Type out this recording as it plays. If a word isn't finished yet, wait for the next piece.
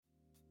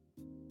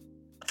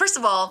First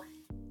of all,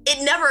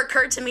 it never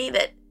occurred to me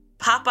that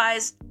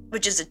Popeyes,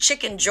 which is a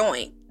chicken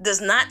joint, does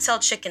not sell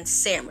chicken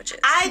sandwiches.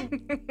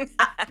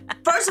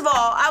 First of all,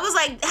 I was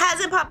like,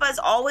 hasn't Popeyes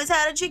always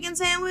had a chicken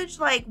sandwich?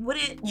 Like, would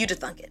it? You'd have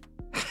thunk it.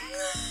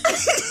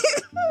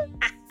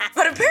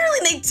 But apparently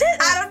they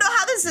didn't. I don't know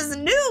how this is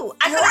new.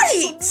 I could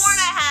have sworn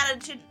I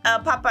had a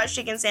Popeyes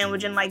chicken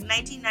sandwich in like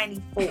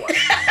 1994.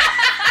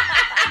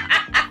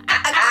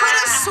 I could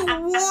have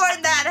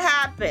sworn that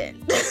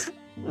happened.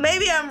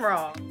 Maybe I'm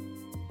wrong.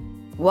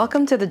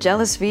 Welcome to The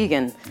Jealous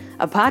Vegan,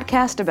 a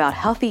podcast about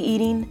healthy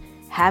eating,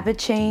 habit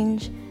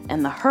change,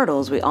 and the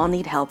hurdles we all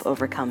need help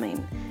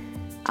overcoming.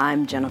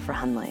 I'm Jennifer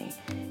Hunley,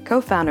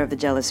 co-founder of The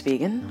Jealous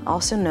Vegan,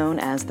 also known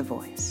as The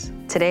Voice.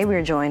 Today we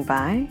are joined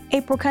by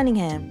April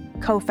Cunningham,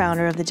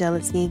 co-founder of The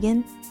Jealous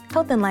Vegan,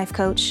 health and life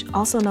coach,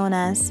 also known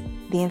as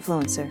The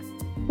Influencer.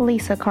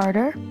 Lisa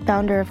Carter,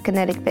 founder of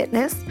Kinetic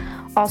Fitness,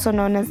 also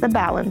known as The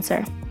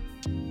Balancer.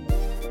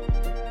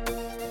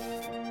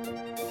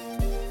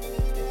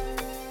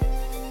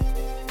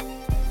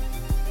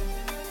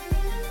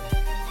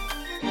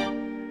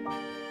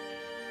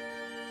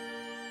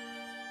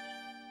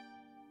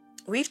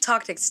 We've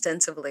talked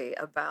extensively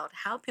about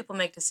how people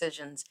make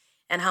decisions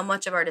and how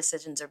much of our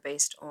decisions are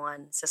based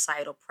on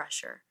societal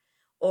pressure,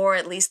 or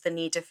at least the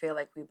need to feel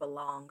like we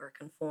belong or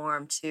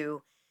conform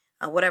to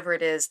whatever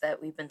it is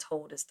that we've been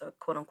told is the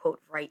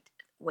quote-unquote right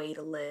way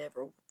to live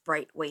or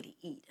right way to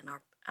eat in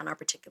our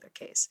particular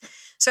case.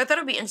 So I thought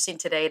it would be interesting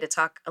today to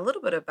talk a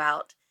little bit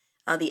about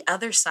the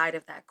other side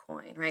of that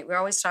coin, right? We're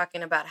always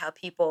talking about how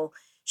people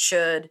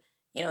should,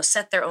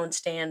 set their own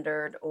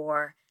standard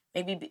or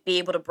maybe be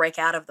able to break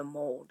out of the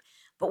mold.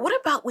 But what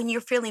about when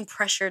you're feeling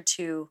pressured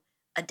to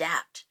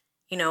adapt,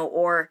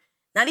 or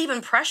not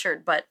even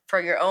pressured, but for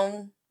your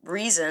own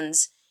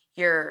reasons,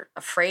 you're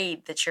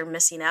afraid that you're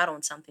missing out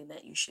on something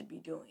that you should be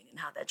doing and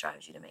how that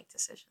drives you to make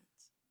decisions.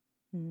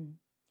 Mm.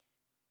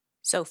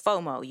 So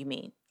FOMO, you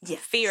mean? Yeah.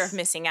 Fear of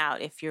missing out.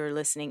 If you're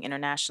listening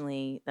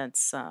internationally,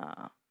 that's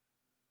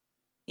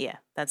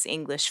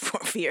English for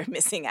fear of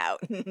missing out.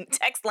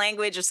 Text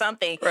language or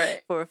something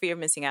for fear of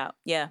missing out.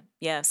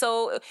 Yeah.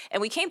 So,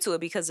 and we came to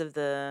it because of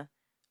the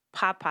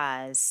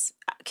Popeyes.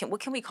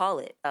 What can we call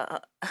it?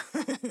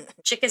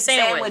 Chicken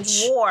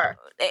sandwich war.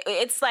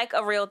 It's like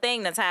a real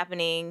thing that's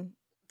happening.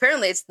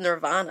 Apparently it's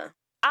Nirvana.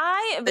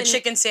 The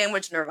chicken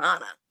sandwich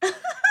Nirvana.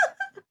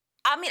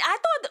 I mean,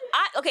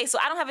 so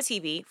I don't have a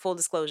TV, full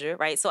disclosure,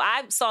 right? So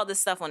I saw this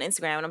stuff on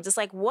Instagram and I'm just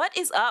like, what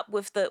is up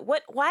with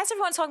why is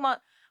everyone talking about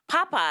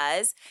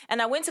Popeyes?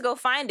 And I went to go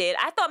find it.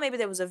 I thought maybe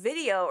there was a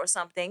video or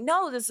something.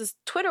 No, there's this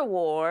Twitter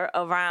war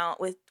around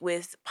with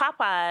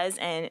Popeyes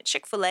and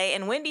Chick-fil-A,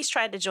 and Wendy's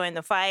tried to join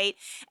the fight,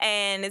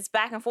 and it's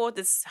back and forth.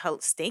 It's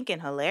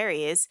stinking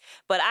hilarious,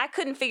 but I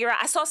couldn't figure out.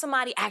 I saw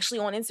somebody actually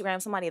on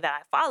Instagram, somebody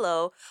that I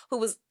follow,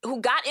 who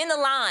got in the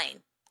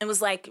line and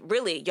was like,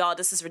 really, y'all,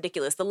 this is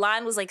ridiculous. The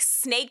line was like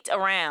snaked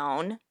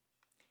around.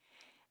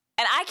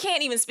 And I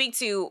can't even speak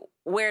to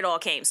where it all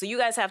came. So you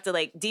guys have to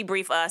like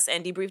debrief us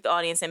and debrief the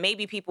audience and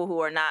maybe people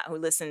who are not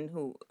in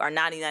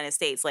the United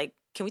States. Like,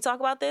 can we talk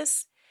about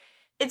this?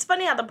 It's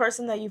funny how the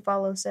person that you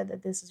follow said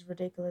that this is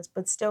ridiculous,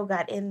 but still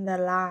got in the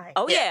line.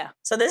 Oh, yeah.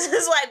 So this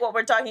is like what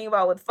we're talking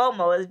about with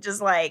FOMO. It's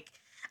just like,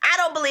 I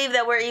don't believe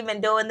that we're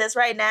even doing this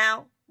right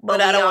now. But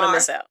I don't want to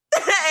miss out.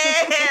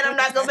 And I'm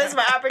not going to miss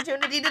my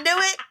opportunity to do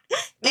it.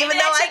 Even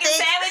though I think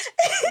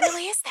sandwich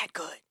really is that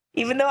good.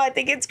 Even though I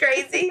think it's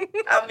crazy,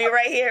 I'll be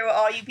right here with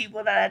all you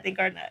people that I think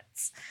are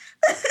nuts.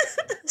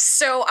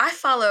 So I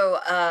follow,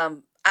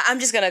 I'm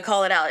just going to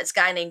call it out. It's a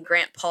guy named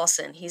Grant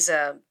Paulson. He's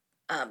a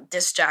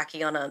disc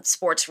jockey on a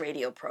sports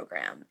radio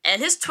program.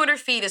 And his Twitter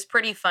feed is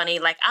pretty funny.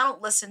 Like, I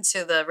don't listen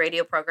to the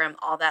radio program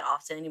all that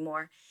often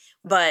anymore.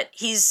 But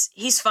he's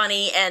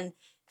funny. And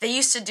they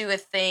used to do a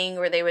thing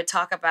where they would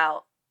talk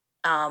about,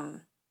 I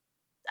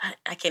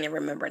can't even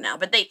remember now.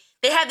 But they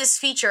had this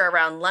feature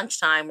around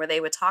lunchtime where they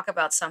would talk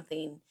about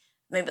something,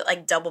 maybe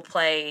like double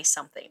play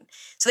something.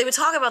 So they would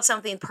talk about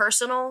something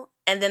personal,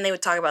 and then they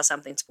would talk about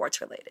something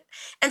sports related.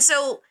 And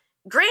so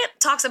Grant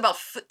talks about,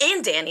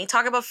 and Danny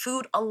talk about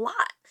food a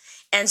lot.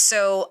 And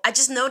so I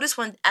just noticed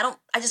one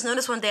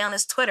day on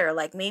his Twitter,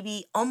 like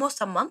maybe almost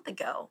a month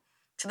ago.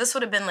 So this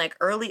would have been like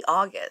early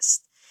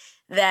August,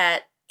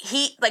 that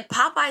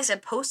Popeyes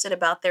had posted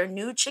about their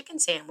new chicken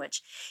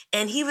sandwich.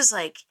 And he was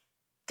like,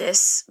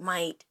 this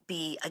might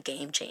be a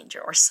game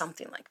changer or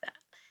something like that.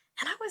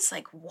 And I was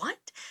like, what?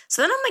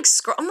 So then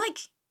I'm like,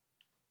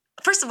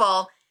 first of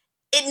all,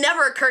 it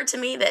never occurred to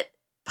me that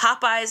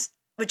Popeyes,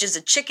 which is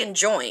a chicken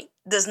joint,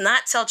 does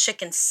not sell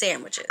chicken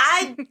sandwiches.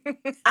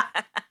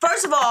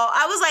 First of all,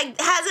 I was like,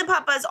 hasn't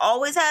Popeyes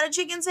always had a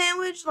chicken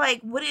sandwich?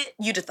 Like, would it?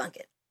 You'd have thunk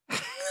it.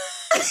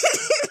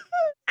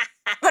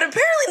 But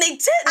apparently they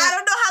didn't. I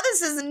don't know how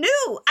this is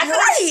new. I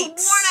could have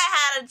sworn I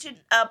had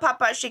a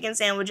Popeyes chicken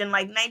sandwich in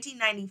like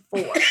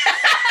 1994.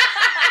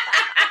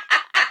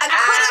 I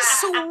could have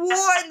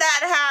sworn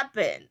that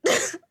happened.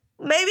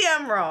 Maybe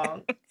I'm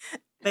wrong.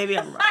 Maybe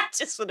I'm wrong.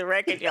 Just for the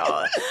record,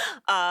 y'all.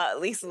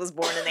 Lisa was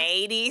born in the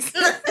 80s.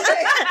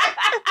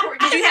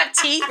 Did you have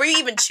teeth? Were you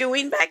even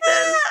chewing back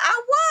then?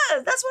 I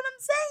was. That's what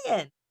I'm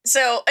saying.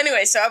 So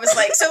anyway, so I was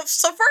like, so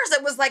first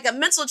it was like a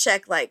mental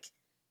check, like,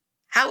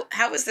 how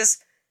is this?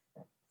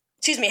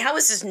 Excuse me, how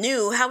is this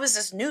new? How is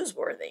this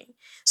newsworthy?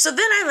 So then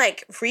I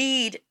like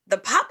read the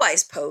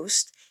Popeyes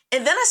post,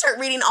 and then I start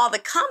reading all the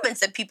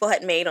comments that people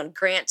had made on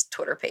Grant's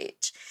Twitter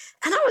page,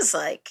 and I was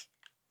like,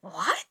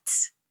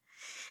 what?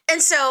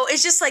 And so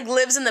it's just like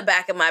lives in the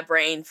back of my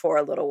brain for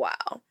a little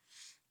while.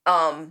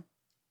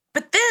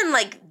 But then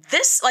like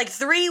this, like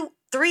three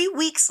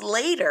weeks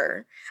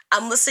later,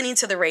 I'm listening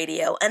to the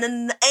radio,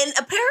 and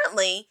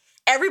apparently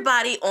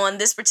everybody on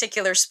this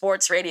particular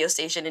sports radio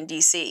station in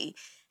DC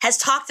has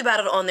talked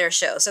about it on their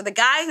show. So the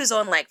guy who's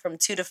on like from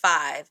 2 to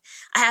 5,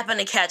 I happen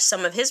to catch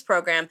some of his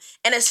program,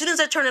 and as soon as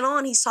I turn it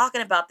on, he's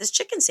talking about this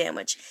chicken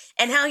sandwich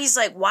and how he's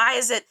like, why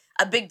is it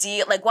a big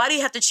deal? Like, why do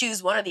you have to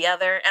choose one or the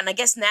other? And I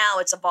guess now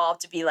it's evolved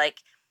to be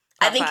like,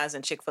 Popeyes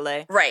and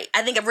Chick-fil-A. Right.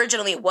 I think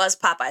originally it was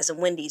Popeyes and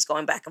Wendy's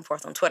going back and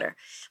forth on Twitter.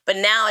 But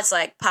now it's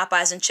like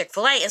Popeyes and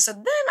Chick-fil-A. And so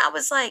then I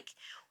was like,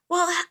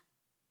 well,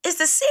 is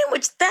the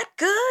sandwich that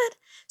good?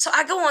 So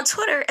I go on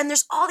Twitter and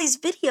there's all these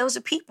videos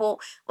of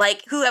people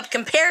like who have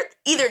compared,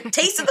 either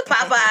tasted the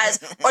Popeyes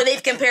or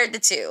they've compared the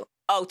two.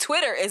 Oh,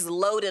 Twitter is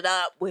loaded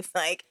up with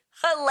like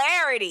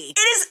hilarity. It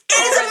is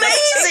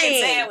amazing.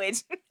 Chicken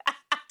sandwich.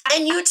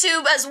 And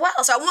YouTube as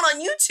well. So I went on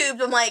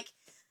YouTube and like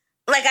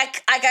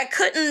I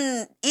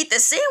couldn't eat the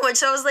sandwich.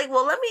 So I was like,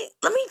 well, let me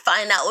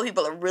find out what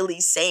people are really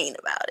saying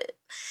about it.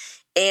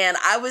 And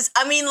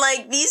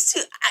these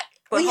two.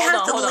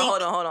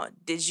 Hold on.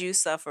 Did you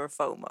suffer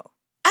FOMO?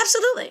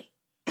 Absolutely.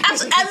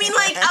 I mean,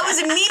 like I was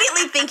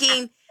immediately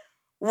thinking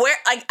where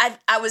I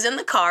was in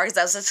the car because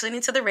I was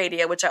listening to the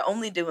radio, which I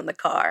only do in the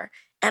car,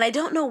 and I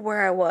don't know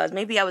where I was.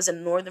 Maybe I was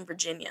in Northern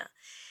Virginia,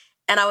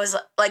 and I was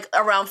like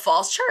around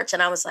Falls Church,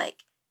 and I was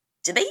like,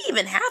 do they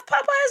even have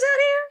Popeyes out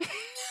here?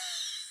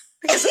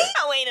 Because,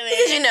 wait a minute.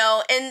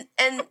 Because,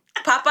 and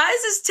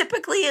Popeyes is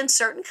typically in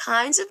certain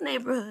kinds of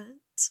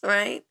neighborhoods,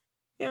 right?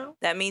 Yeah.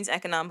 That means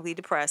economically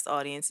depressed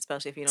audience,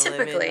 especially if you don't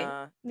Typically.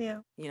 live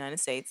in United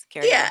States.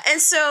 Yeah,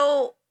 and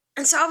so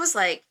I was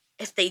like,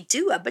 if they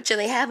do, I bet you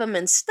they have them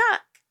in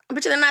stock. I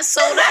bet you they're not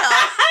sold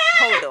out.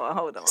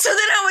 Hold on. So then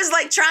I was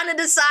like trying to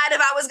decide if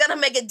I was gonna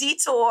make a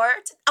detour.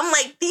 I'm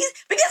like, because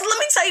let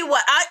me tell you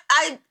what,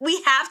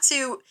 we have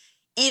to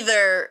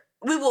either.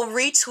 We will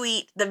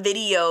retweet the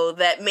video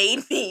that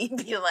made me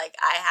be like,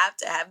 I have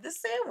to have this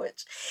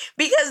sandwich.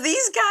 Because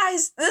these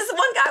guys, this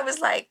one guy was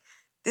like,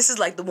 this is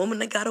like the woman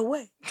that got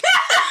away. And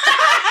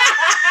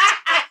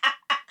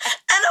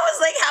I was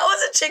like, how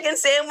is a chicken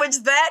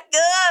sandwich that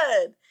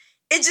good?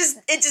 It just,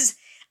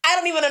 I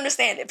don't even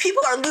understand it.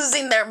 People are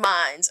losing their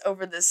minds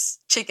over this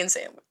chicken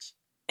sandwich.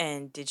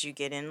 And did you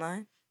get in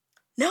line?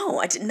 No,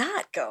 I did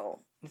not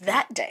go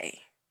that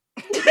day.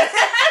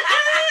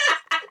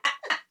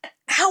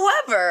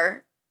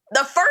 However,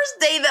 the first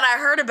day that I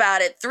heard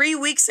about it 3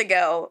 weeks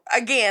ago,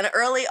 again,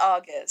 early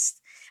August,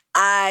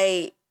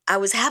 I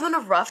was having a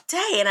rough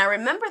day. And I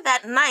remember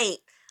that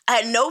night, I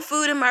had no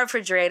food in my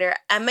refrigerator.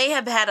 I may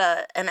have had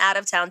an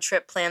out-of-town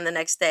trip planned the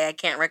next day. I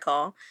can't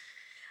recall.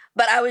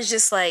 But I was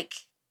just like,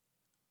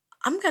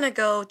 I'm going to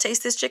go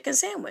taste this chicken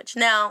sandwich.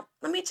 Now,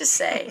 let me just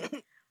say,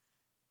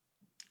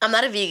 I'm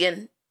not a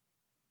vegan.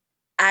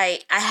 I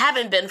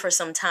haven't been for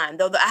some time,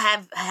 though I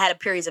have had a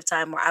periods of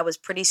time where I was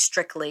pretty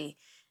strictly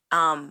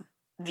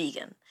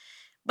vegan.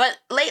 But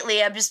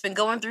lately, I've just been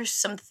going through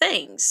some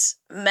things,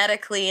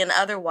 medically and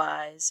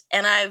otherwise,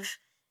 and I've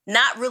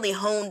not really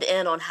honed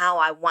in on how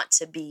I want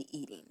to be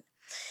eating.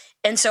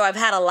 And so I've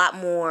had a lot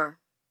more,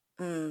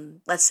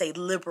 let's say,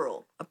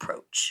 liberal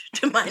approach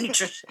to my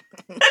nutrition.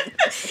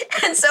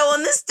 And so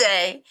on this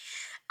day,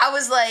 I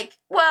was like,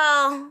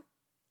 well,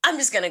 I'm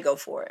just going to go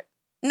for it.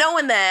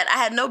 Knowing that I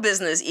had no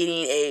business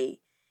eating a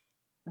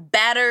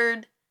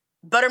battered,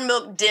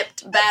 buttermilk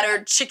dipped,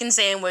 battered chicken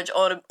sandwich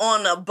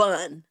on a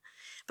bun.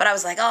 But I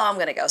was like, oh, I'm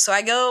going to go. So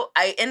I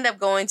end up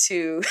going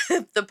to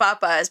the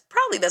Popeyes,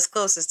 probably that's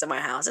closest to my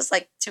house. It's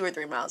like 2 or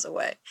 3 miles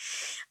away.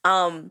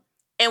 And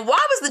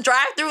why was the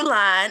drive-through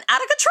line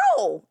out of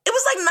control? It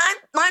was like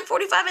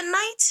 9:45 at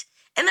night,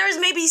 and there was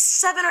maybe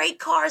 7 or 8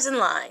 cars in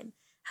line.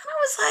 And I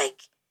was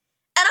like,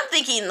 and I'm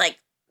thinking like,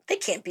 they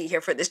can't be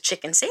here for this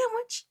chicken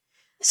sandwich.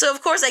 So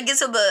of course I get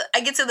to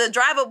the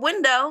drive-up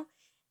window,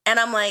 and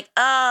I'm like,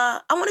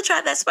 I want to try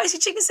that spicy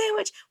chicken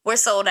sandwich. We're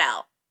sold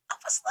out. I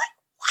was like,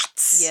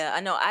 what? Yeah, I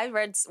know. I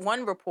read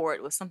one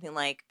report was something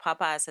like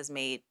Popeyes has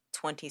made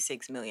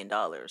 $26 million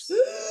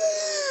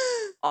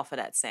off of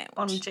that sandwich.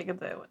 On the chicken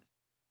sandwich.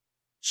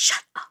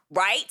 Shut up.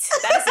 Right?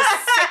 That is a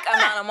sick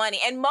amount of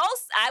money. And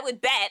most, I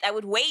would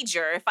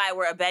wager, if I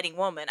were a betting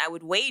woman, I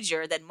would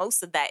wager that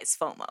most of that is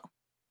FOMO.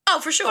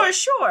 Oh, for sure. For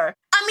sure.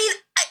 I mean,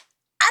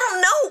 I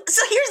don't know.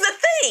 So here's the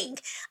thing.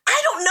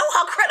 I don't know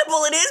how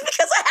credible it is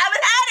because I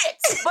haven't had it.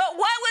 But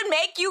what would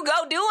make you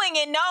go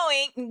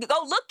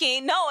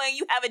looking, knowing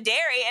you have a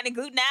dairy and a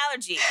gluten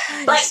allergy?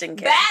 Like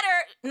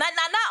batter, not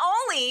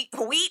only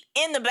wheat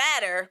in the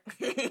batter,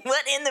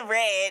 but in the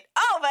bread.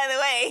 Oh, by the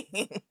way.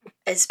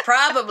 It's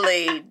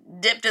probably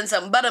dipped in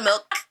some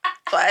buttermilk.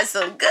 Why it's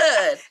so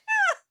good.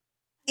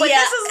 But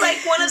this is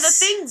like one of the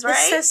things,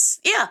 right?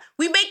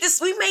 We make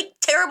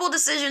terrible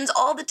decisions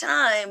all the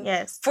time.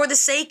 Yes. For the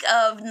sake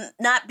of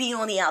not being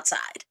on the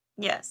outside.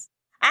 Yes.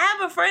 I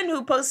have a friend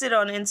who posted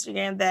on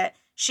Instagram that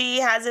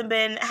she hasn't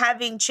been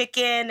having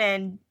chicken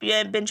and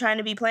been trying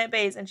to be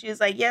plant-based. And she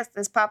was like, yes,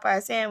 this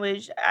Popeye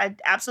sandwich, I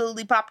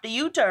absolutely popped a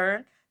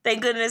U-turn.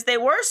 Thank goodness they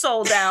were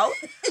sold out.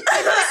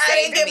 I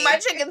didn't get my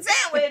chicken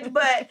sandwich,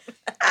 but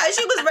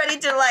she was ready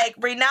to like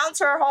renounce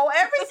her whole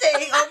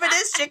everything over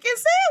this chicken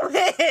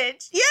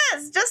sandwich.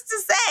 Yes, just to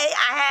say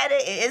I had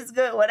it. It's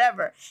good,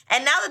 whatever.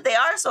 And now that they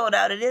are sold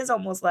out, it is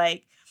almost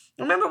like,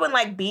 remember when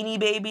like Beanie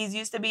Babies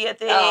used to be a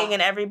thing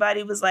and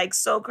everybody was like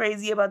so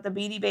crazy about the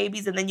Beanie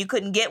Babies and then you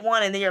couldn't get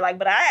one and then you're like,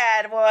 but I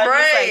had one.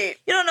 Right. Like,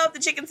 you don't know if the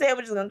chicken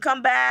sandwich is going to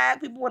come back.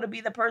 People want to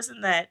be the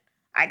person that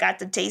I got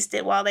to taste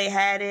it while they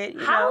had it.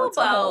 How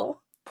about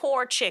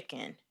poor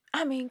chicken?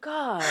 I mean,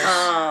 gosh.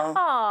 Right?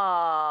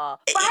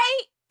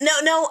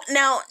 No.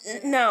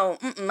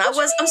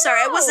 I'm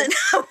sorry. I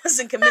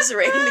wasn't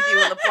commiserating with you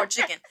on the poor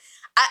chicken.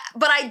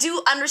 But I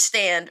do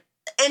understand.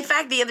 In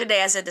fact, the other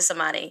day I said to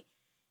somebody,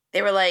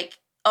 they were like,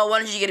 oh, why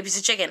don't you get a piece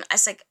of chicken? I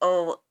said,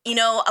 oh,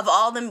 of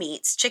all the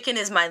meats, chicken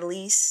is my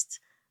least,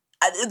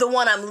 the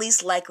one I'm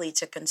least likely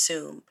to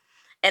consume.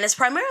 And it's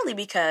primarily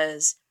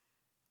because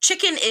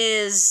chicken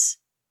is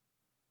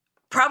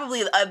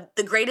probably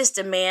the greatest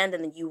demand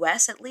in the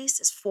U.S., at least,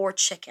 is for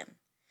chicken.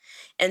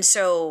 And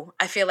so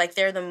I feel like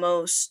they're the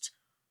most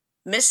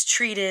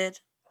mistreated,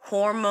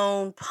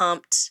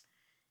 hormone-pumped,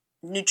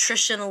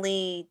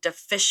 nutritionally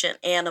deficient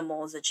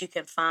animals that you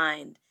can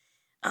find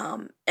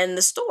in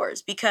the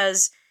stores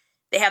because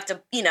they have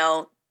to,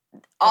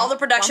 all the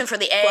production for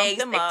the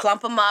eggs, they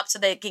clump them up so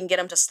they can get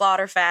them to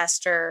slaughter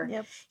faster.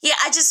 Yep. Yeah,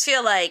 I just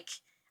feel like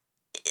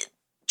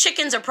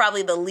chickens are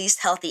probably the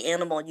least healthy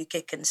animal you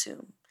could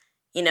consume.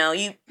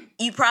 You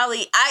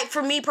probably,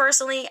 for me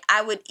personally,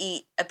 I would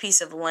eat a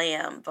piece of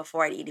lamb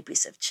before I'd eat a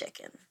piece of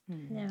chicken.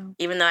 Yeah.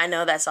 Even though I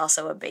know that's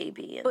also a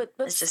baby and but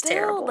it's just still,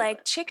 terrible.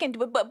 Like chicken,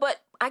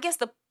 but I guess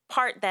the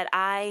part that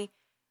I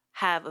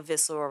have a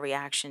visceral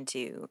reaction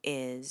to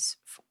is,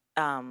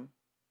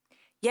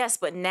 yes,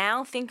 but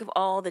now think of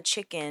all the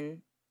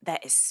chicken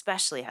that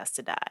especially has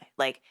to die.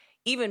 Like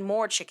even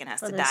more chicken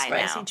has to die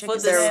now for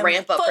the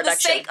ramp up production. For the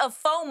sake of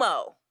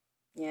FOMO.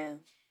 Yeah.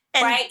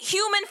 Right?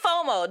 Human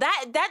FOMO.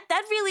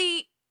 That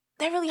really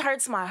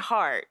hurts my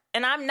heart.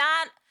 And I'm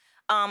not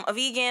a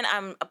vegan.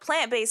 I'm a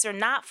plant-baser,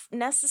 not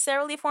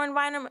necessarily for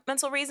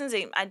environmental reasons.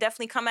 I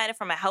definitely come at it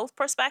from a health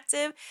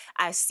perspective.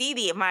 I see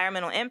the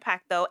environmental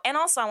impact, though. And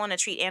also, I want to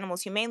treat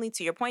animals humanely.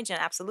 To your point, Jen,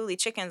 absolutely.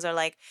 Chickens are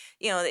like,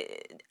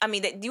 I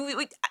mean,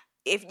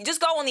 if you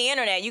just go on the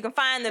internet, you can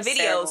find the videos.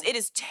 Terrible. It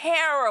is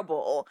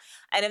terrible.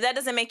 And if that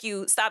doesn't make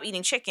you stop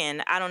eating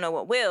chicken, I don't know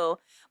what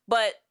will.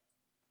 But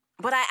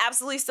I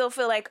absolutely still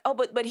feel like,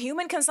 but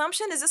human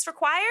consumption, is this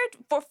required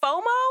for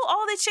FOMO?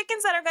 All the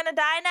chickens that are going to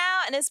die now,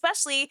 and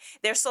especially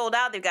they're sold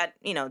out. They've got,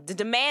 the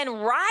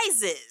demand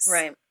rises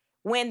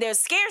when there's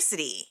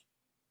scarcity.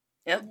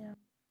 Yep.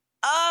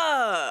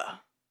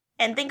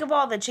 And think of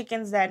all the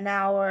chickens that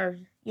now are,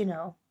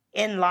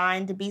 in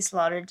line to be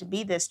slaughtered to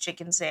be this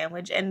chicken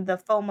sandwich, and the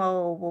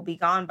FOMO will be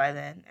gone by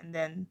then, and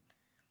then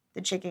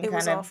the chicken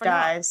kind of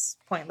dies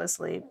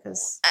pointlessly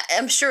because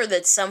I'm sure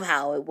that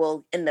somehow it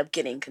will end up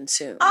getting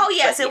consumed. Oh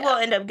yes, it will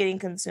end up getting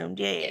consumed.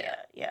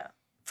 Yeah.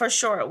 For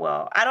sure it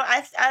will.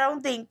 I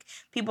don't think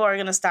people are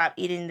gonna stop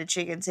eating the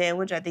chicken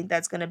sandwich. I think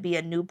that's gonna be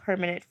a new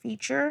permanent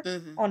feature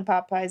on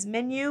Popeye's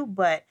menu.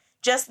 But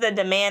just the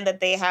demand that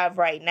they have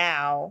right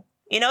now,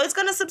 it's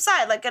gonna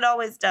subside like it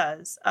always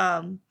does.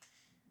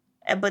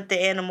 But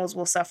the animals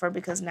will suffer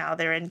because now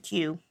they're in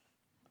queue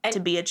to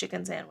be a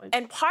chicken sandwich.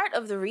 And part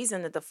of the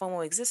reason that the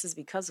FOMO exists is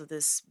because of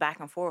this back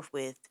and forth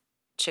with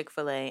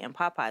Chick-fil-A and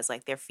Popeyes.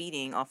 Like they're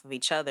feeding off of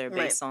each other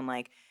based on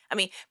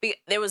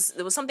there was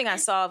something I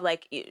saw of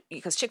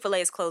because Chick-fil-A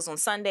is closed on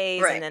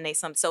Sundays and then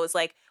so it's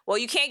like, well,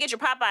 you can't get your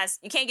Popeyes,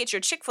 you can't get your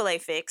Chick-fil-A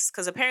fix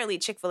because apparently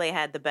Chick-fil-A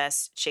had the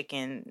best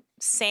chicken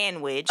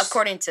sandwich.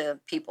 According to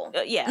people.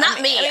 Not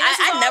me.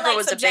 I never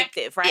was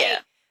subjective, right?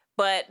 Yeah.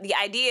 But the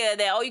idea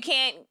that, you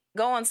can't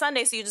go on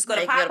Sunday, so you just go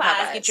to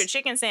Popeyes, get your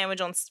chicken sandwich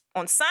on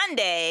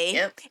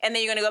Sunday, and then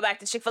you're going to go back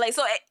to Chick-fil-A.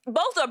 So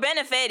both are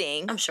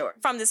benefiting, I'm sure,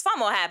 from this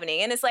FOMO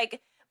happening. And it's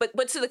like,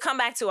 but to come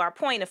back to our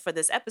point for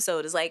this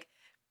episode is like,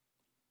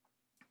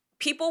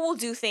 people will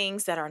do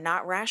things that are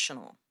not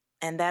rational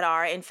and that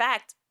are, in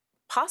fact,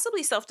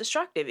 possibly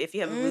self-destructive if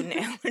you have a gluten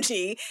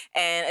allergy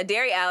and a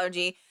dairy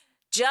allergy,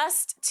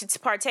 just to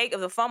partake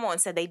of the FOMO and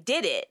said they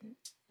did it.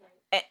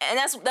 And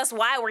that's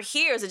why we're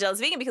here as a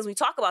Jealous Vegan, because we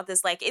talk about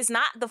this. Like, it's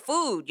not the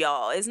food,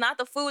 y'all. It's not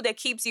the food that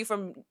keeps you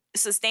from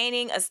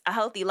sustaining a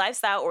healthy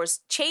lifestyle or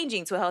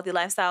changing to a healthy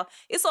lifestyle.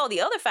 It's all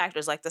the other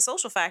factors, like the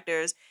social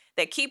factors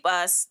that keep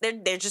us.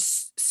 They're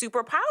just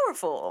super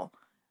powerful.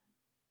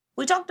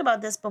 We talked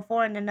about this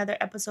before in another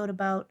episode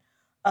about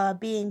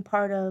being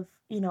part of,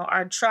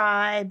 our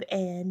tribe,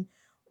 and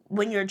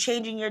when you're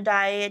changing your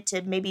diet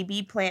to maybe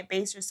be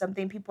plant-based or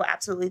something, people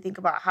absolutely think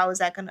about how is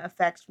that going to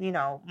affect,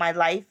 my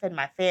life and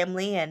my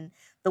family and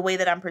the way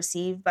that I'm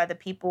perceived by the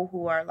people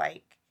who are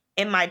like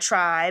in my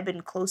tribe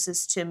and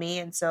closest to me.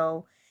 And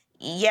so,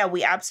 yeah,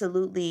 we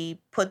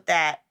absolutely put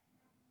that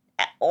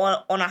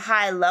on a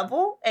high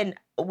level, and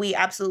we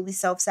absolutely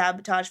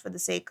self-sabotage for the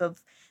sake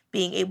of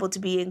being able to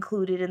be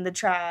included in the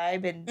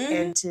tribe and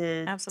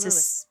to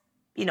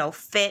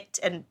fit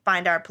and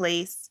find our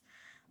place.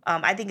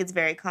 I think it's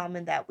very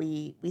common that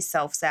we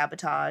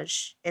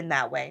self-sabotage in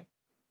that way.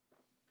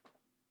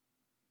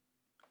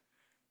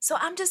 So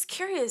I'm just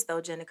curious,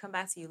 though, Jen, to come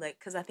back to you, like,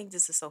 because I think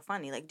this is so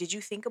funny. Like, did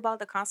you think about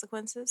the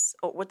consequences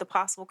or what the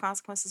possible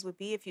consequences would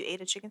be if you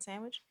ate a chicken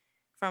sandwich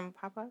from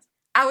Popeyes?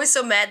 I was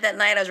so mad that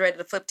night, I was ready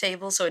to flip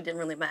tables, so it didn't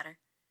really matter.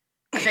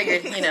 I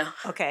figured,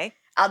 Okay.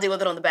 I'll deal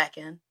with it on the back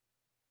end.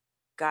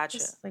 Gotcha.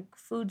 It's like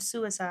food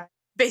suicide.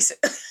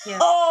 Basically. Yeah.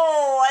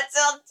 Oh, that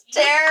sounds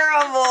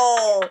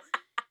terrible.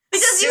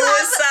 Because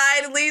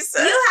suicide, Lisa.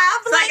 You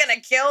have it's not gonna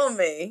kill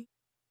me.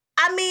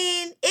 I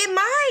mean, it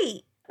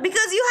might.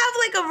 Because you have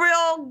like a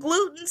real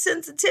gluten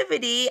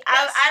sensitivity.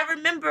 Yes.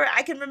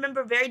 I can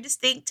remember very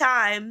distinct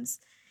times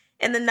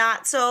in the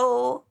not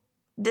so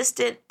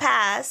distant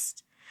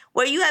past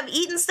where you have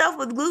eaten stuff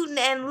with gluten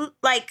and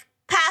like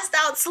passed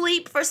out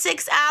sleep for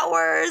 6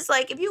 hours.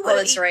 Like if you would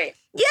that's right.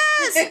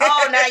 Yes.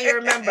 Oh, now you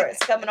remember.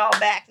 It's coming all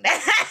back now.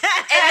 And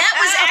that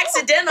was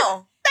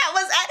accidental. That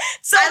was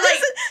so.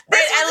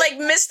 I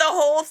missed the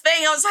whole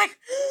thing. I was like,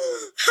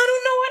 I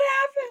don't know what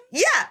happened.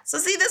 Yeah. So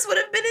see, this would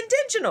have been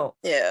intentional.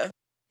 Yeah.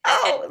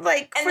 Oh,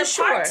 and for the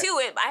sure. part to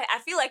it, I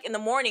feel like in the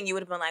morning you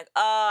would have been like,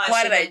 oh,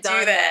 why did I do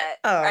that?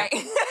 Oh. Right?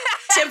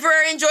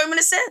 Temporary enjoyment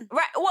of sin.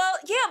 Right. Well,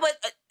 yeah,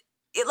 but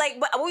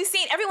but we've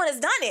seen everyone has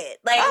done it.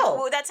 Like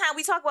that time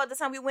we talked about the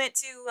time we went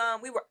to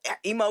we were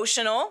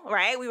emotional,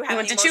 right? We were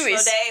having an emotional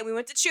day. We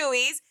went to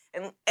Chewy's,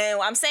 and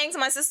I'm saying to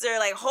my sister,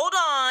 like, hold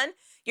on,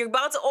 you're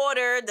about to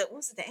order the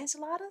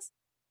enchiladas?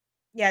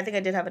 Yeah, I think I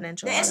did have an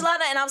enchilada. The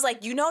enchilada, and I was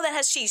like, that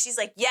has cheese. She's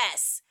like,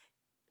 yes.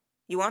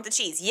 You want the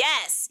cheese?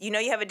 Yes. You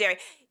have a dairy.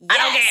 Yes. I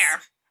don't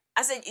care.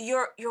 I said,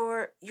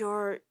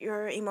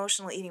 you're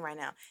emotional eating right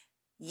now.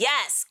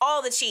 Yes,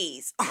 all the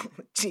cheese. All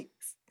the cheese.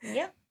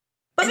 Yeah.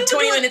 But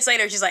 20 minutes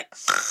later, she's like,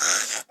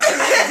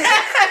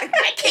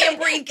 I can't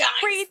breathe, guys.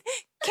 Breathe.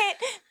 Can't.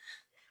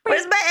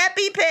 Where's my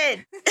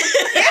EpiPen?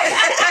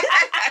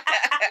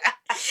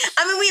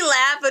 I mean, we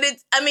laugh, but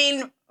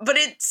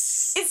it's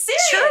serious.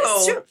 True.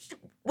 It's true.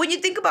 When you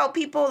think about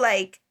people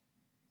like,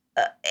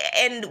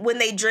 and when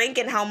they drink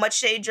and how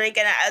much they drink,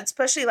 and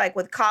especially like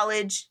with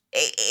college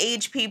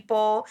age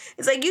people,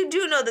 it's like you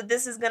do know that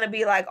this is gonna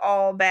be like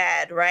all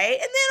bad, right?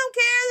 And they don't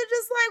care. They're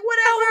just like,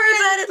 whatever. I'll worry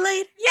about it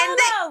later. And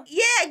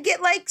they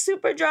get like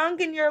super drunk,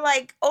 and you're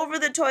like over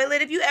the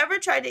toilet. If you ever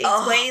tried to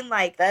explain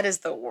like that is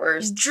the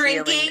worst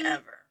drinking feeling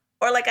ever.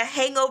 Or like a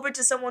hangover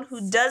to someone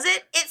who does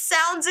it, it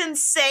sounds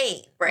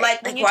insane. Right.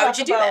 Like when you why talk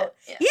would you about,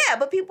 do that? Yeah,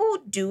 but people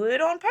do it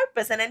on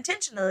purpose and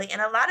intentionally.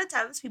 And a lot of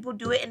times people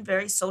do it in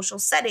very social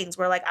settings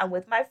where like I'm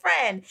with my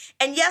friend.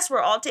 And yes, we're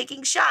all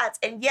taking shots.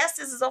 And yes,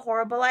 this is a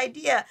horrible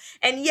idea.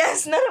 And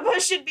yes, none of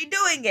us should be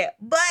doing it.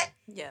 But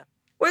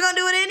we're going to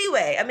do it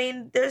anyway. I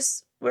mean,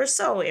 we're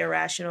so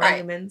irrational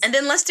humans. And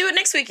then let's do it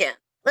next weekend.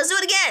 Let's do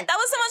it again. That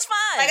was so much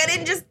fun. Like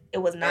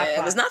it was not fun.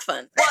 It was not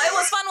fun. Well, it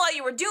was fun while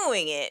you were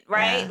doing it,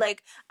 right? Yeah.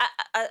 Like,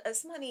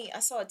 I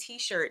saw a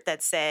T-shirt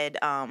that said,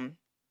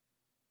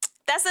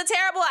 that's a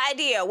terrible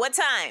idea. What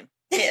time?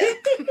 Yeah,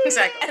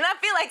 exactly. And I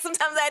feel like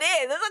sometimes that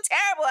is. That's a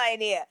terrible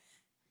idea.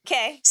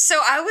 Okay. So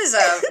I was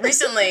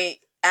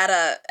recently at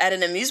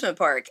an amusement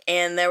park,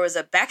 and there was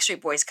a Backstreet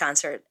Boys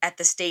concert at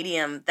the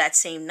stadium that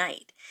same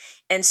night.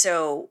 And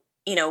so,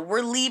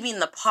 we're leaving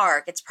the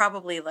park. It's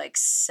probably like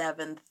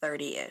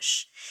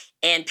 7:30-ish.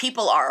 And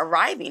people are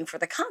arriving for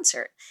the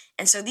concert.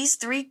 And so these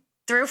three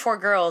or four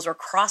girls were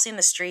crossing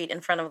the street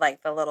in front of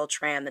like the little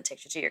tram that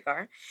takes you to your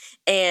car.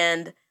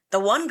 And the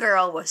one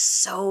girl was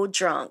so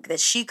drunk that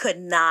she could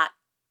not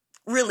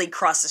really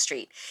cross the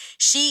street.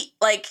 She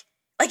like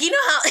you know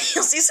how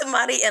you'll see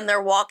somebody and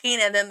they're walking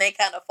and then they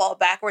kind of fall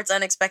backwards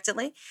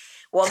unexpectedly?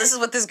 Well, this is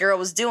what this girl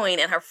was doing,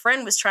 and her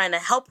friend was trying to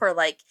help her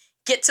like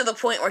get to the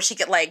point where she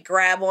could like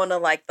grab onto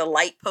like the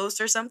light post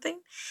or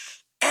something.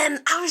 And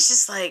I was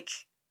just like,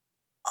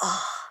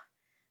 oh,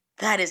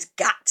 that has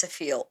got to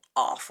feel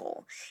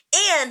awful.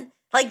 And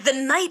like the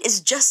night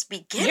is just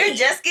beginning. You're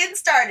just getting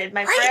started,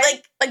 my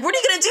friend. Like what are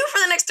you gonna do for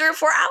the next 3 or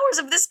 4 hours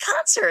of this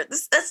concert?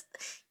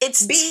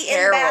 It's be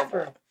terrible. in the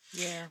bathroom.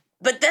 Yeah.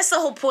 But that's the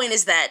whole point,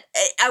 is that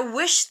I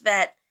wish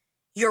that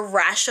your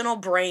rational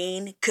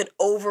brain could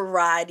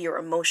override your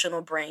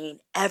emotional brain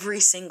every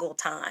single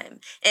time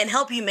and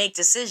help you make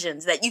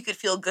decisions that you could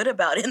feel good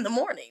about in the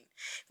morning.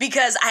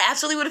 Because I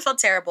absolutely would have felt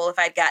terrible if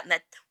I'd gotten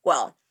that.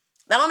 Well,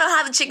 I don't know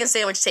how the chicken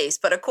sandwich tastes,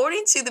 but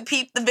according to the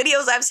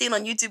videos I've seen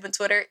on YouTube and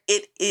Twitter,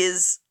 it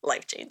is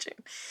life-changing.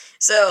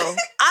 So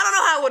I don't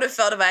know how I would have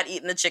felt if I'd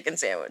eaten the chicken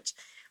sandwich.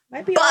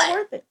 Might be all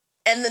worth it.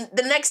 And then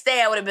the next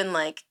day I would have been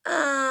like,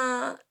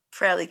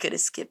 probably could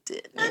have skipped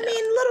it. I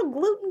mean, little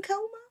gluten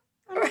coma.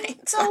 Right.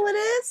 That's all it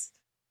is.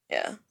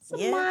 Yeah. It's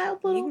a mild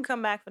little... You can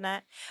come back from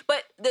that.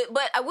 But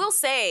I will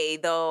say,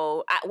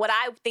 though, what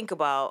I think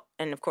about,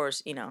 and of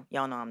course, y'all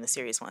know I'm the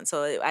serious one.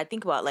 So I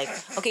think about, like,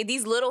 okay,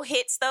 these little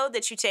hits, though,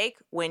 that you take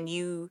when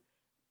you,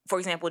 for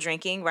example,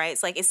 drinking, right?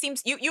 It's like, it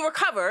seems, you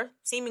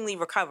seemingly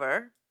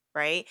recover,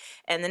 right?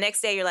 And the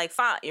next day you're like,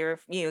 fine,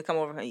 you come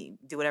over, you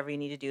do whatever you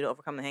need to do to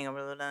overcome the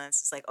hangover.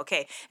 It's just like,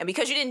 okay. And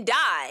because you didn't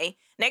die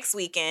next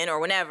weekend or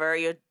whenever,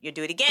 you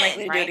do it again,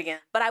 right? Do it again.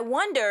 But I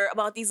wonder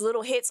about these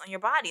little hits on your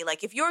body.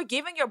 Like, if you're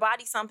giving your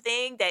body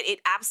something that it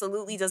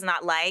absolutely does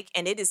not like,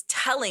 and it is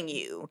telling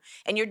you,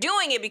 and you're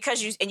doing it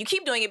because you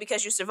keep doing it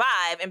because you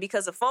survive and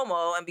because of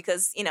FOMO and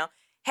because,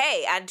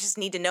 hey, I just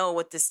need to know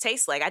what this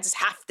tastes like. I just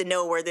have to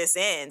know where this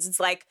ends. It's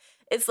like,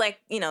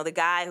 the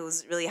guy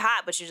who's really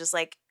hot, but you're just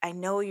like, I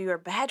know you're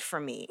bad for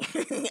me.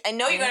 I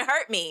know you're going to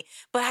hurt me,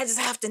 but I just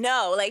have to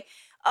know. Like,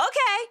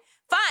 okay,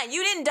 fine,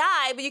 you didn't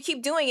die, but you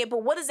keep doing it.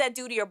 But what does that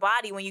do to your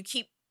body when you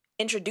keep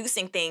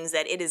introducing things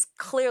that it is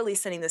clearly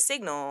sending the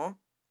signal?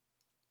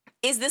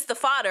 Is this the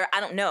fodder? I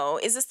don't know.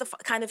 Is this the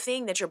kind of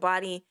thing that your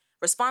body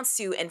responds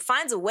to and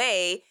finds a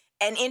way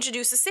and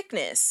introduces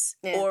sickness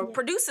or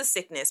produces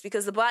sickness?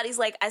 Because the body's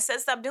like, I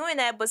said stop doing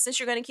that, but since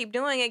you're going to keep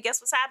doing it,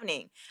 guess what's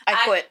happening? I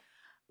quit.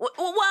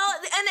 Well,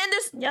 and then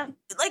there's,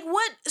 like,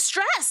 what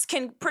stress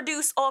can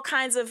produce all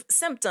kinds of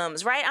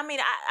symptoms, right? I mean,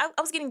 I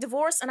was getting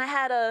divorced and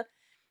I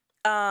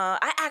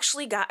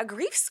actually got a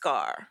grief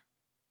scar.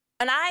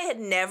 And I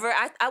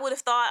would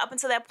have thought up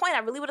until that point, I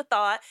really would have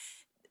thought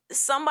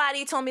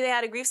somebody told me they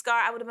had a grief scar.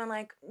 I would have been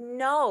like,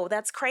 no,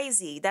 that's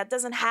crazy. That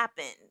doesn't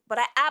happen. But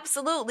I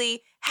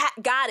absolutely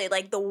got it.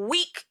 Like, the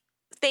week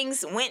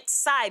things went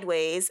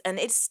sideways and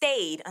it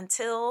stayed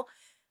until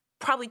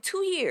probably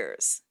 2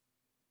 years.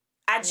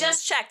 I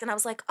just checked and I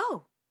was like,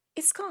 oh,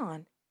 it's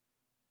gone.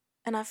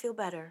 And I feel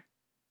better.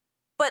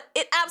 But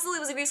it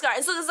absolutely was a grief scar.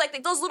 And so there's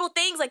like those little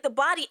things, like the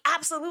body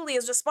absolutely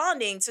is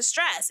responding to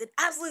stress. It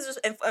absolutely is,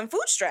 and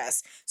food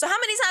stress. So how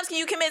many times can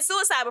you commit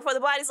suicide before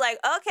the body's like,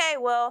 okay,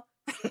 well,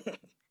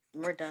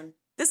 we're done.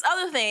 This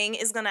other thing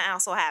is going to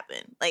also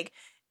happen. Like,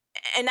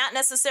 and not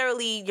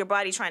necessarily your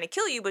body trying to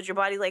kill you, but your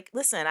body like,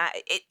 listen,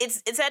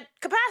 it's at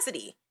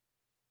capacity.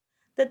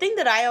 The thing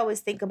that I always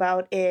think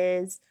about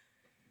is,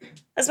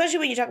 especially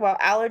when you talk about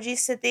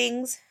allergies to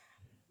things,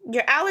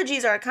 your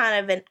allergies are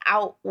kind of an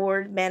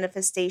outward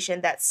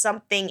manifestation that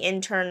something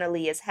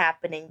internally is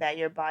happening that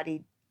your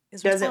body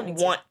doesn't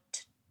want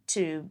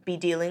to be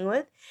dealing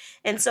with.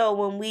 And so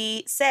when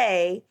we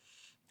say,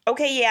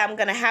 okay, yeah, I'm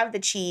going to have the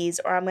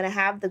cheese, or I'm going to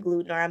have the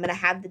gluten, or I'm going to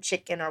have the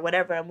chicken, or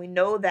whatever, and we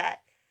know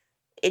that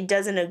it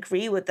doesn't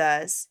agree with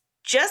us,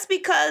 just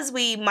because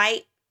we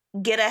might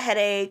get a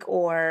headache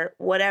or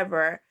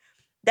whatever,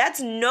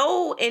 that's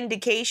no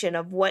indication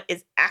of what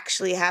is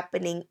actually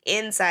happening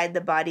inside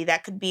the body.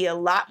 That could be a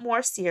lot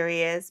more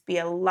serious, be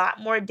a lot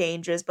more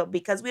dangerous, but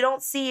because we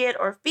don't see it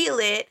or feel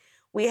it,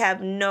 we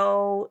have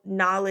no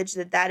knowledge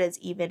that that is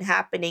even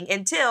happening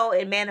until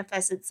it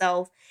manifests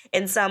itself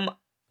in some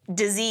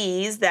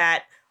disease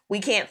that we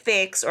can't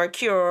fix or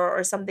cure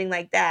or something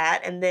like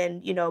that. And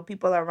then,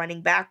 people are running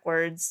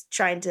backwards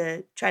trying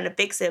to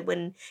fix it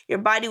when your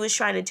body was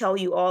trying to tell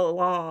you all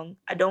along,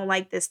 I don't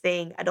like this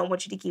thing. I don't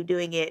want you to keep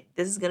doing it.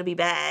 This is going to be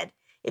bad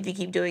if you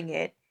keep doing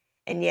it.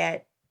 And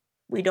yet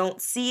we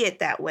don't see it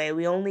that way.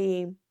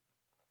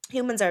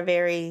 Humans are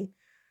very,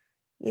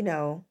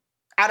 out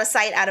of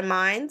sight, out of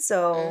mind.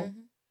 So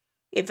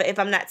if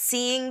I'm not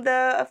seeing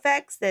the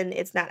effects, then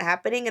it's not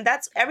happening. And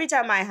that's every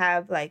time I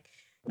have like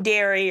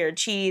dairy or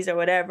cheese or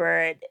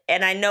whatever,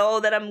 and I know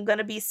that I'm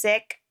gonna be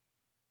sick,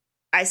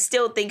 I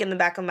still think in the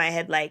back of my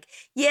head like,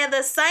 yeah,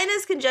 the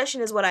sinus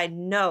congestion is what I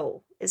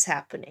know is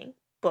happening,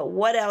 but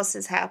what else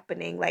is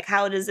happening? Like,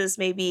 how does this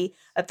maybe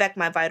affect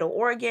my vital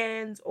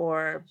organs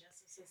or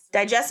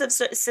digestive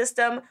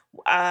system?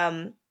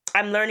 I'm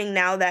learning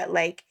now that,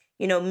 like,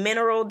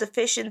 mineral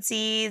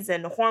deficiencies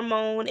and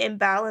hormone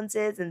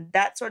imbalances and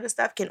that sort of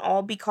stuff can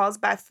all be caused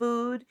by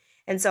food.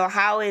 And so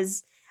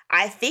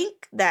I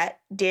think that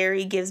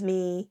dairy gives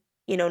me,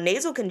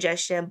 nasal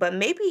congestion, but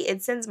maybe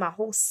it sends my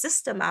whole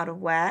system out of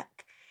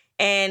whack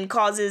and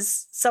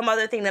causes some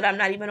other thing that I'm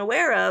not even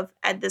aware of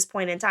at this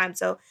point in time.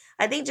 So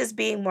I think just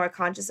being more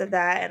conscious of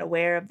that and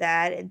aware of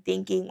that and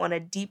thinking on a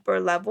deeper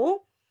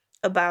level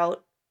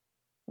about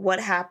what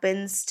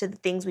happens to the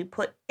things we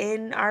put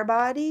in our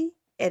body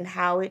and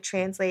how it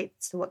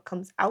translates to what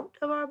comes out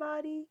of our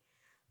body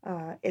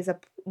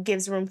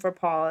gives room for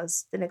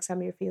pause the next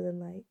time you're feeling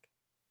like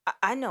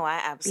I know I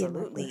being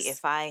absolutely, reckless.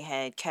 if I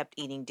had kept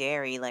eating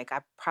dairy, like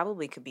I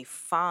probably could be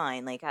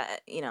fine. Like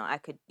I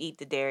could eat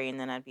the dairy and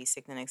then I'd be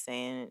sick the next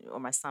day or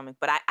my stomach.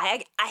 But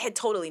I had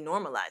totally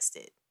normalized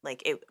it.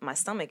 Like my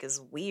stomach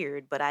is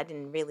weird, but I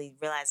didn't really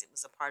realize it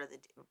was a part of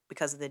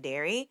because of the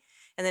dairy.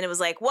 And then it was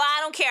like, well, I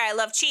don't care. I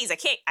love cheese.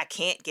 I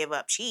can't give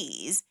up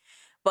cheese.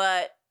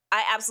 But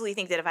I absolutely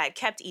think that if I had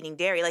kept eating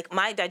dairy, like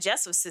my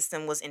digestive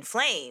system was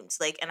inflamed.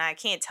 Like, and I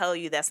can't tell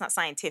you that's not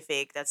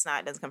scientific.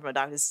 Doesn't come from a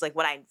doctor. It's like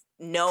what I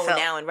know Felt.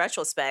 now in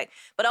retrospect.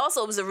 But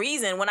also it was the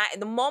reason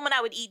the moment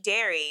I would eat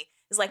dairy,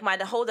 it's like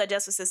the whole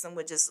digestive system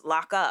would just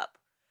lock up.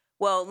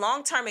 Well,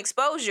 long-term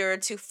exposure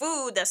to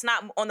food that's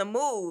not on the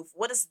move,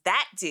 what does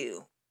that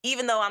do?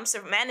 Even though I'm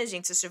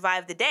managing to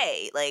survive the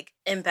day, like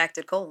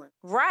Impacted colon.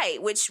 right,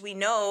 which we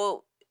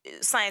know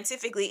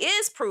scientifically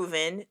is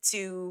proven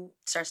to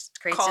Starts to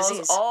create cause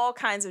disease. all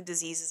kinds of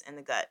diseases in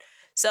the gut.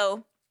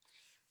 So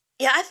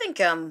Yeah, I think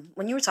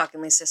when you were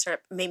talking, Lisa,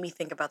 it made me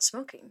think about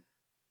smoking,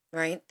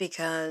 right?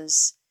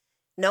 Because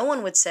no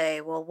one would say,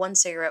 well, one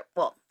cigarette,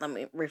 well, let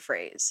me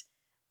rephrase.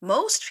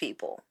 Most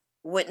people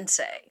wouldn't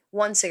say,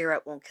 one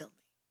cigarette won't kill me.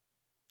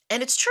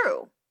 And it's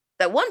true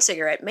that one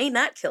cigarette may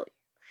not kill you.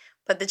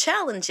 But the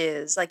challenge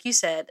is, like you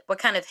said, what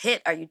kind of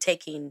hit are you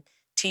taking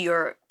to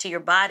your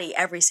body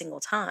every single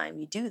time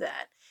you do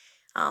that?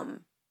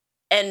 Um,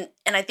 and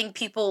I think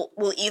people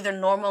will either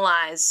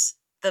normalize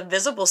the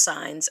visible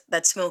signs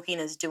that smoking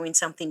is doing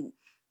something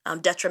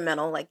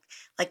detrimental, like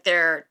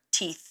their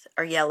teeth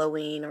are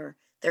yellowing or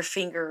their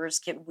fingers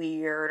get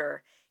weird,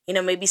 or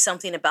maybe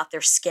something about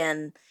their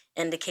skin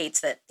indicates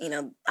that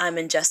I'm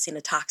ingesting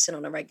a toxin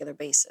on a regular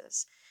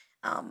basis.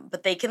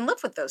 But they can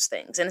live with those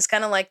things, and it's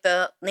kind of like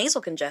the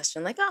nasal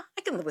congestion. Like, oh,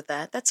 I can live with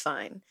that. That's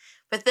fine.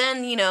 But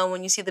then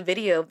when you see the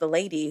video of the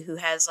lady who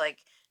has like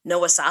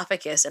no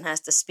esophagus and has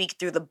to speak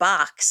through the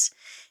box,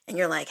 and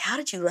you're like, how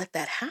did you let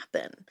that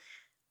happen?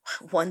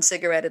 One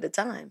cigarette at a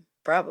time,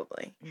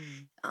 probably.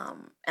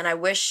 And I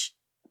wish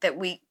that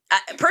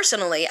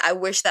personally, I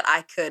wish that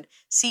I could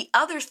see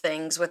other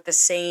things with the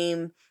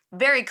same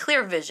very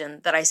clear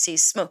vision that I see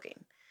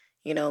smoking.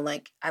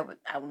 Like I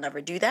will never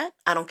do that.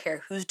 I don't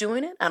care who's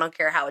doing it. I don't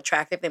care how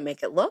attractive they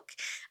make it look.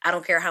 I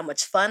don't care how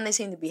much fun they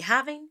seem to be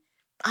having.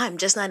 I'm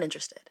just not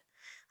interested.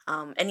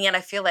 And yet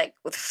I feel like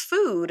with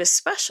food,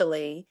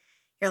 especially,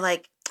 you're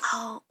like,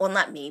 oh, well,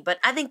 not me, but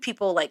I think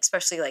people like,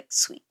 especially like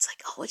sweets,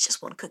 like, oh, it's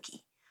just one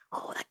cookie.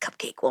 Oh, that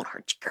cupcake won't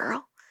hurt you,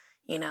 girl.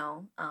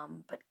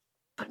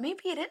 But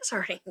maybe it is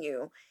hurting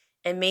you,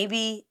 and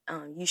maybe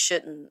you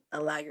shouldn't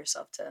allow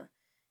yourself to,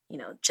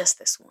 just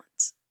this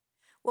once.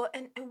 well,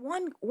 and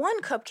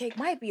one cupcake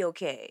might be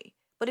okay,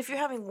 but if you're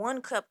having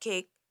one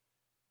cupcake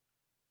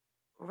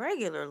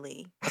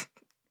regularly,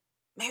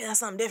 maybe that's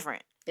something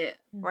different. Yeah.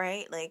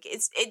 Right? Like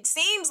it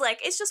seems like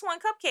it's just one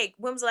cupcake.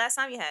 When was the last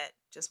time you had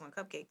just one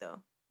cupcake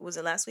though? Was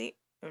it last week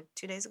or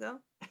 2 days ago?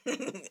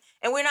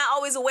 And we're not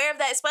always aware of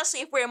that,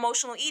 especially if we're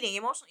emotional eating.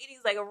 Emotional eating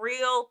is like a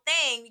real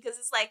thing because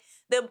it's like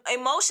the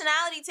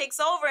emotionality takes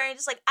over and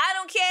just like, I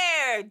don't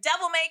care.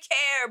 Devil may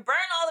care. Burn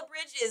all the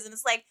bridges. And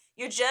it's like,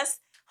 you're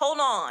just, hold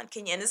on.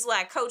 Can you, and this is why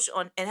I coach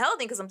in health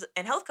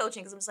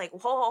coaching because I'm just like,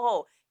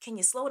 ho. Can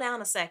you slow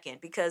down a second?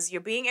 Because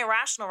you're being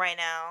irrational right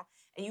now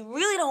and you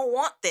really don't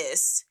want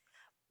this.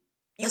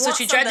 That's what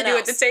you tried to do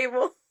at the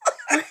table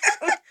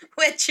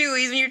with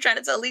Chewy's when you're trying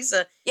to tell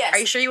Lisa. Yes. Are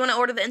you sure you want to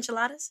order the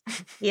enchiladas?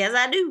 Yes,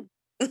 I do.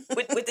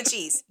 with the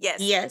cheese.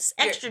 Yes. Yes.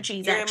 Extra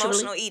cheese, You're actually.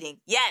 emotional eating.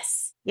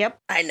 Yes. Yep.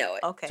 I know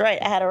it. Okay. That's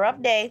right. I had a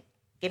rough day.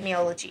 Give me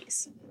all the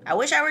cheese. I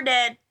wish I were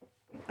dead.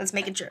 Let's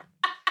make it true.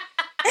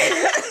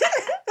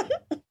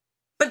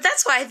 But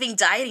that's why I think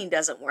dieting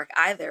doesn't work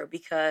either,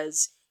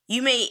 because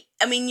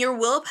your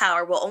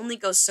willpower will only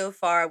go so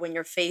far when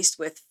you're faced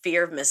with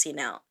fear of missing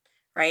out,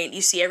 right?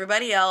 You see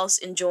everybody else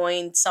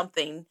enjoying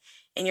something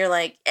and you're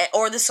like,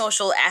 or the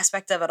social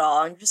aspect of it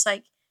all. And you're just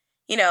like,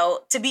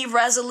 to be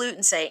resolute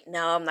and say,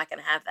 no, I'm not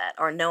going to have that.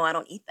 Or no, I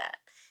don't eat that.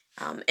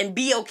 And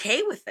be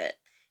okay with it.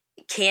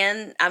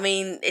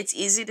 It's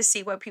easy to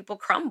see why people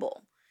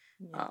crumble.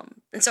 Yeah.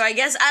 And so I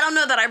guess, I don't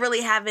know that I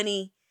really have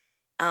any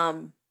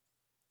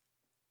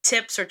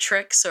tips or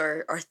tricks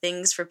or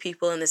things for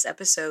people in this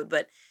episode,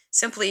 but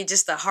simply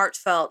just a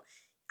heartfelt,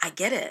 I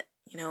get it.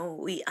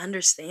 We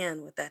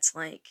understand what that's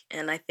like.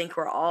 And I think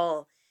we're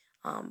all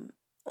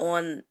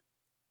on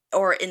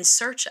or in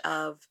search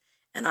of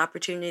an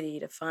opportunity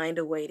to find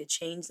a way to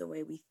change the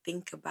way we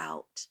think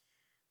about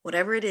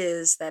whatever it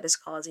is that is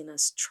causing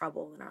us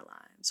trouble in our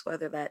lives,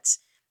 whether that's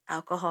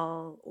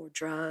alcohol or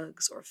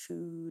drugs or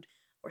food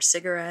or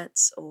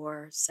cigarettes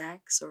or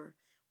sex or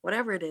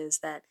whatever it is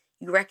that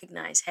you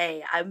recognize,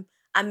 hey,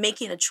 I'm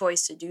making a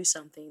choice to do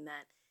something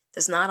that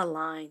does not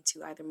align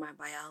to either my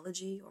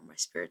biology or my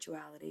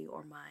spirituality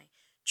or my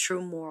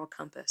true moral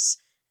compass,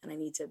 and I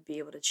need to be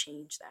able to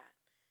change that.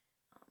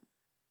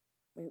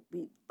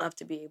 We love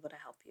to be able to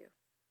help you,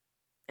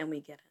 and we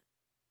get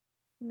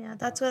it. Yeah,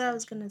 that's what I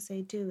was going to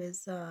say too,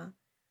 is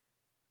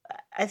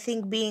I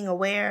think being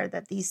aware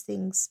that these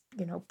things,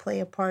 play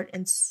a part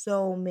in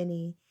so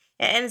many,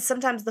 and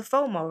sometimes the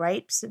FOMO,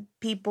 right? So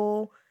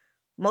people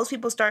most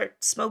people start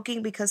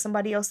smoking because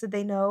somebody else that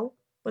they know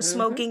was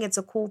smoking. It's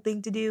a cool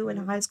thing to do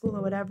in high school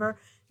or whatever.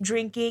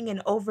 Drinking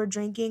and over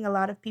drinking. A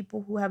lot of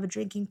people who have a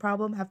drinking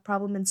problem have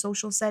problem in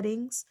social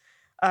settings.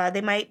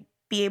 They might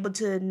be able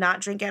to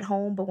not drink at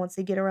home, but once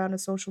they get around a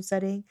social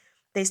setting,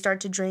 they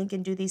start to drink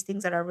and do these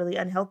things that are really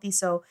unhealthy.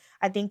 So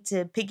I think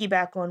to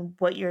piggyback on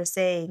what you're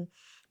saying,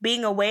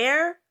 being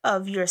aware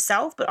of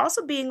yourself, but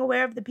also being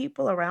aware of the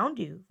people around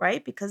you,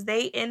 right? Because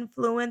they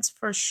influence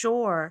for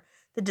sure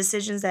the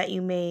decisions that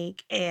you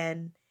make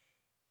and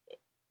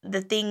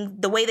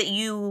the way that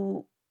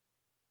you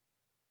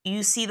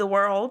see the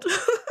world.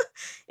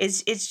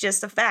 It's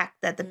just a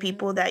fact that the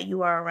people that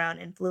you are around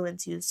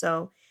influence you.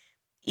 So,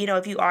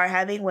 if you are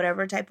having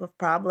whatever type of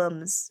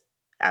problems,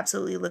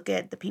 absolutely look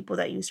at the people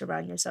that you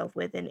surround yourself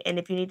with. And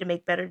if you need to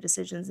make better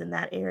decisions in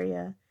that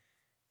area,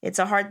 it's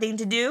a hard thing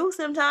to do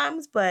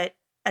sometimes, but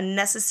a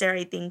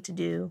necessary thing to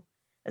do,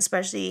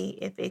 especially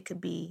if it could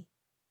be,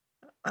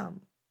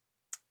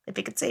 if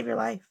it could save your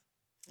life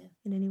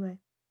in any way.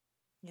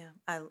 Yeah,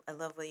 I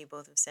love what you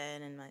both have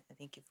said, and I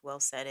think you've well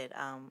said it.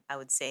 I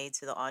would say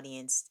to the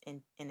audience,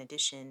 in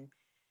addition,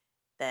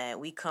 that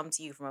we come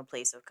to you from a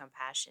place of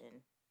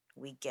compassion.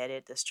 We get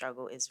it. The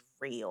struggle is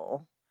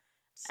real,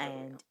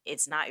 and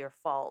it's not your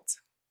fault.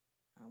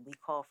 We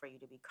call for you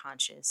to be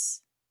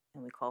conscious,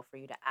 and we call for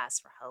you to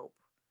ask for help,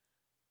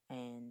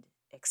 and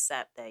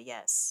accept that,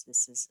 yes,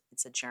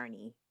 it's a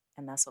journey,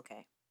 and that's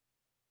okay.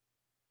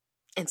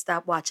 And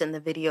stop watching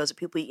the videos of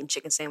people eating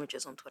chicken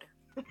sandwiches on Twitter.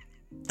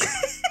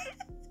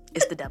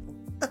 It's the devil.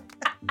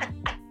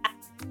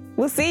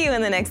 We'll see you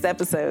in the next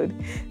episode.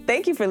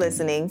 Thank you for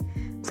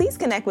listening. Please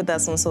connect with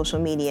us on social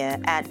media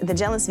at The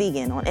Jealous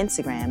Vegan on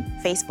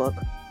Instagram, Facebook,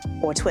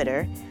 or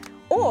Twitter,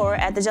 or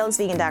at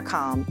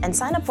thejealousvegan.com, and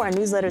sign up for our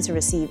newsletter to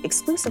receive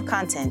exclusive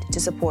content to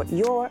support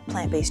your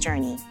plant-based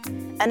journey.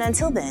 And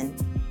until then,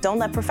 don't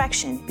let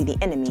perfection be the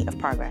enemy of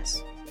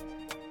progress.